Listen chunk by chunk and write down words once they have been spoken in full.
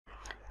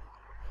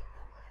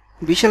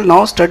We shall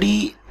now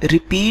study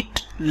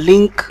repeat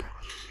link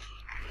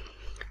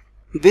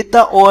with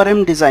the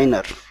ORM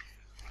Designer.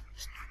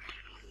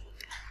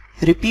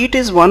 Repeat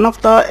is one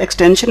of the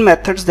extension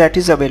methods that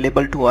is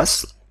available to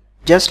us.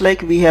 Just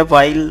like we have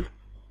while,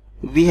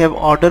 we have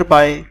order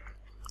by.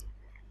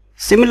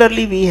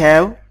 Similarly, we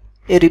have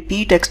a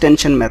repeat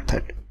extension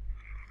method.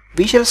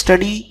 We shall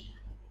study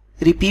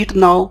repeat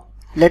now.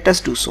 Let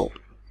us do so.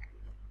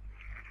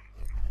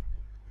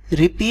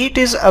 Repeat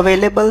is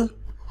available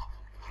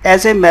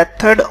as a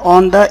method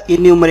on the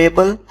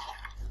enumerable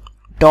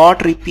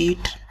dot repeat.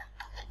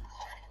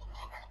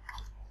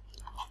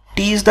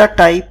 T is the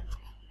type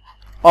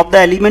of the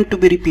element to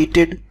be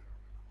repeated,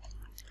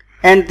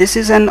 and this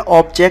is an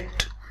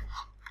object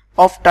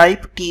of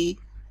type T.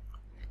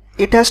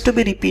 It has to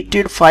be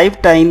repeated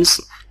 5 times.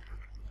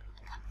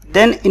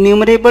 Then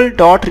enumerable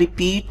dot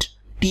repeat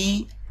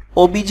T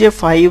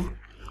obj5,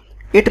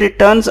 it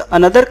returns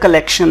another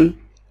collection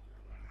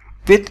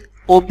with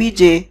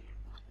obj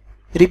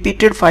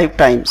repeated 5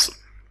 times.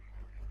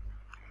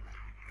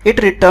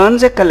 It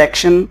returns a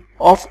collection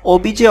of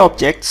obj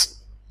objects.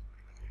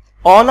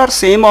 All are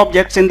same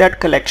objects in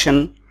that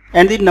collection,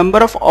 and the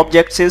number of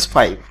objects is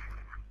 5.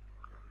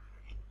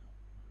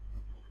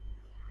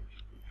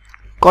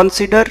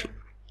 Consider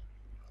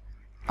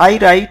I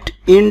write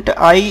int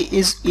I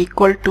is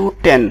equal to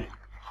 10.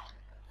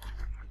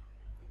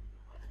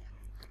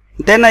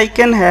 Then I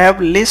can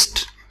have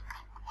list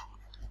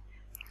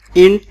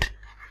int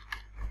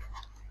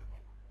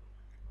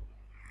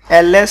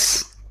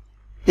ls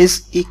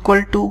is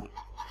equal to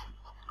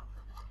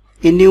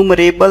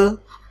enumerable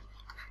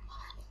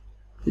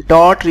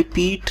dot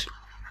repeat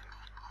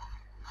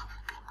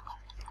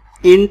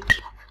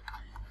int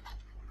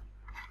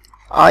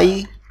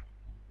I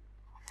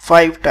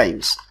 5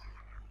 times.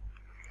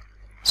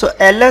 So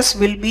ls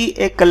will be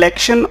a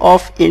collection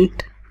of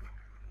int,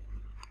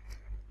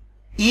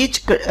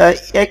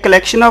 a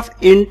collection of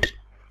int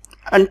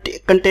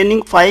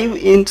containing 5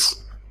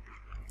 ints,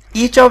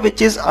 each of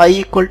which is I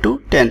equal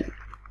to 10.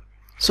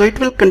 So it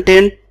will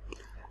contain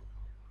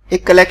a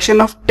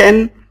collection of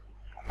 10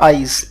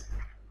 i's.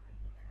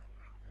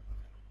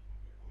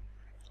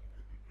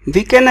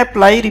 We can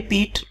apply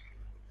repeat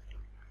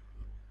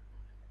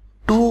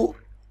to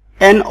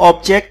an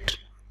object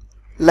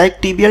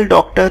like tibial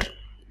doctor.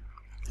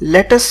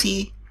 Let us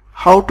see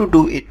how to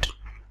do it.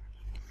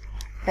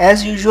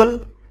 As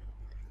usual,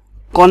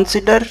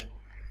 consider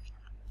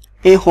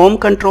a home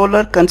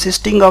controller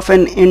consisting of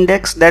an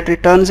index that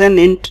returns an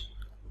int,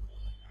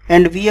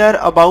 and we are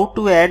about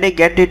to add a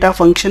getData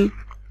function,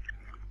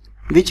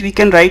 which we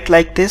can write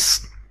like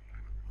this.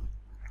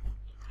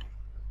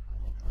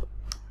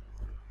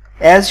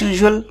 As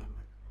usual,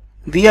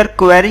 we are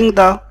querying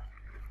the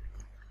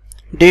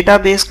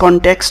database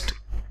context,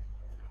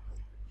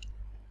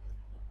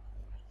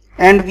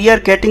 and we are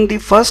getting the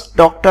first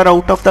doctor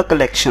out of the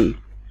collection.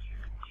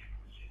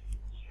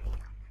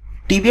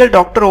 Tibial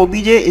doctor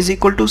obj is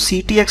equal to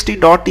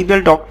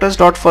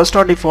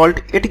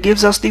ctxt.tibialdoctors.first.default. It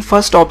gives us the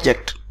first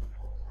object,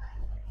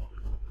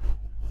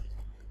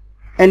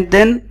 and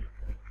then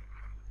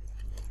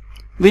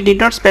we need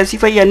not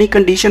specify any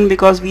condition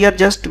because we are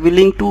just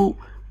willing to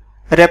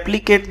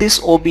replicate this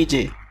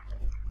obj.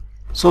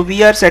 So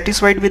we are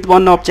satisfied with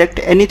one object,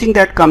 anything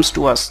that comes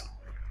to us.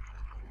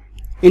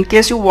 In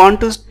case you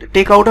want to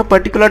take out a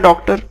particular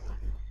doctor,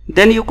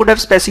 then you could have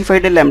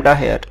specified a lambda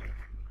here.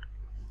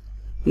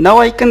 Now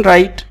I can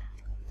write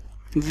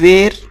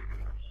where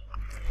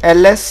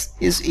ls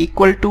is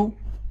equal to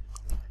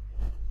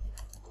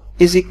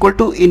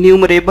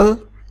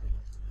enumerable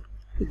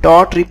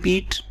dot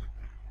repeat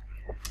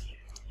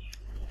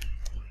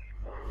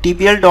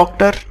tibial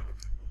doctor.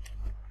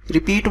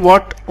 Repeat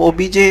what?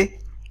 Obj.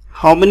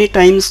 How many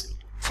times?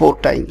 4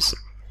 times.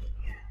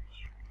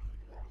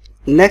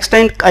 Next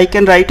time I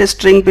can write a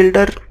string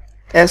builder.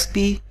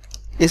 sp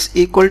is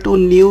equal to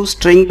new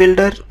string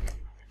builder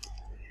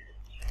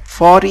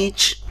for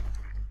each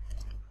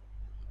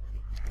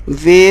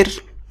where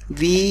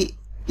v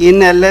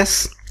in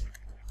ls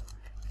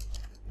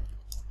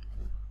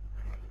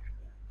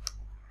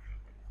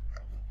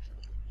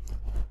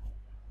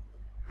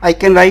I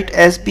can write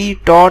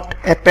sb dot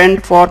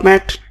append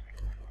format.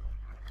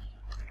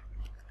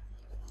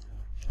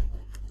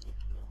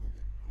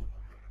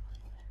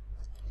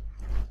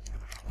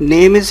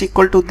 Name is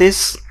equal to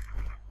this.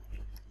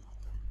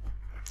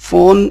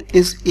 Phone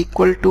is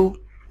equal to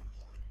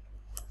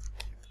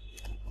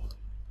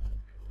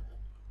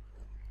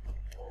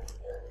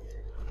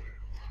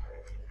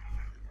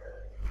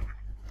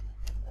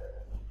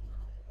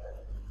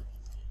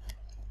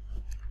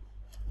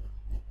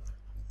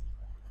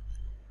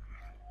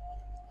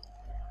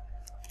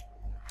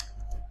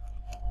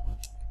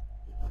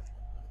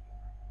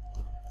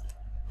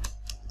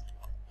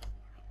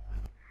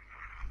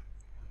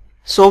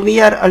So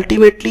we are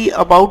ultimately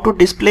about to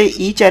display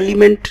each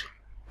element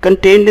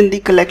contained in the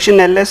collection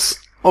ls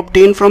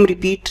obtained from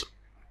repeat,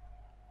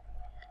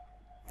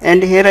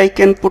 and here I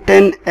can put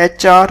an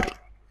HR.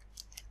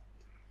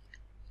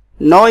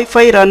 Now if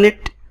I run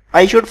it,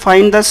 I should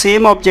find the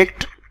same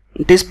object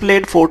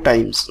displayed 4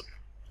 times.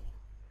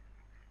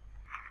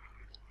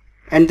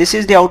 And this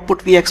is the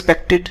output we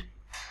expected.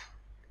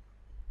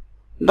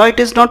 Now it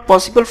is not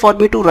possible for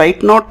me to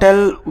right now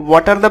tell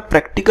what are the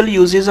practical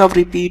uses of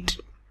repeat.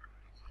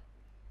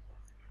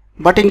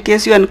 But in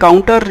case you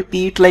encounter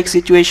repeat like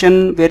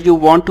situation where you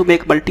want to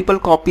make multiple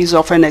copies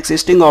of an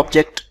existing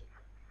object,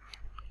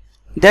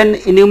 then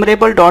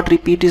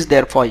enumerable.repeat is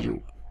there for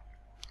you.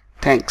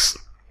 Thanks.